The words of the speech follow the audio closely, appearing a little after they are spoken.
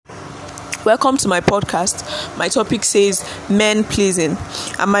Welcome to my podcast. My topic says men pleasing,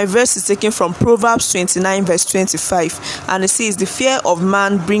 and my verse is taken from Proverbs 29 verse 25, and it says, "The fear of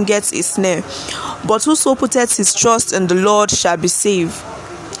man bringeth a snare, but whoso putteth his trust in the Lord shall be saved."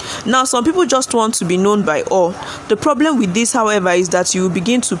 Now, some people just want to be known by all. The problem with this, however, is that you will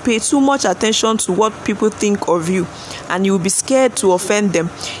begin to pay too much attention to what people think of you, and you will be scared to offend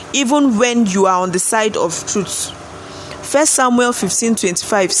them, even when you are on the side of truth. 1 Samuel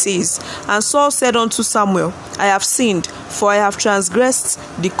 15:25 says, "And Saul said unto Samuel, I have sinned, for I have transgressed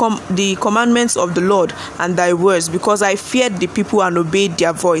the commandments of the Lord and thy words, because I feared the people and obeyed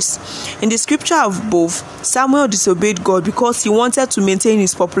their voice." In the scripture above, Samuel disobeyed God because he wanted to maintain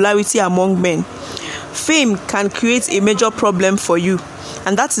his popularity among men. Fame can create a major problem for you,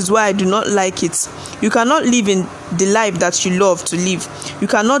 and that is why I do not like it. You cannot live in the life that you love to live. You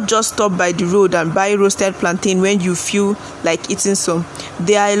cannot just stop by the road and buy roasted plantain when you feel like eating some.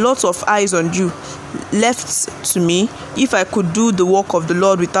 There are a lot of eyes on you. Left to me, if I could do the work of the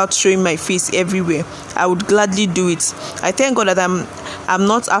Lord without showing my face everywhere, I would gladly do it. I thank God that I'm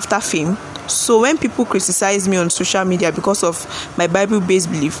not after fame. So when people criticize me on social media because of my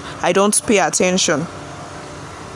Bible-based belief, I don't pay attention.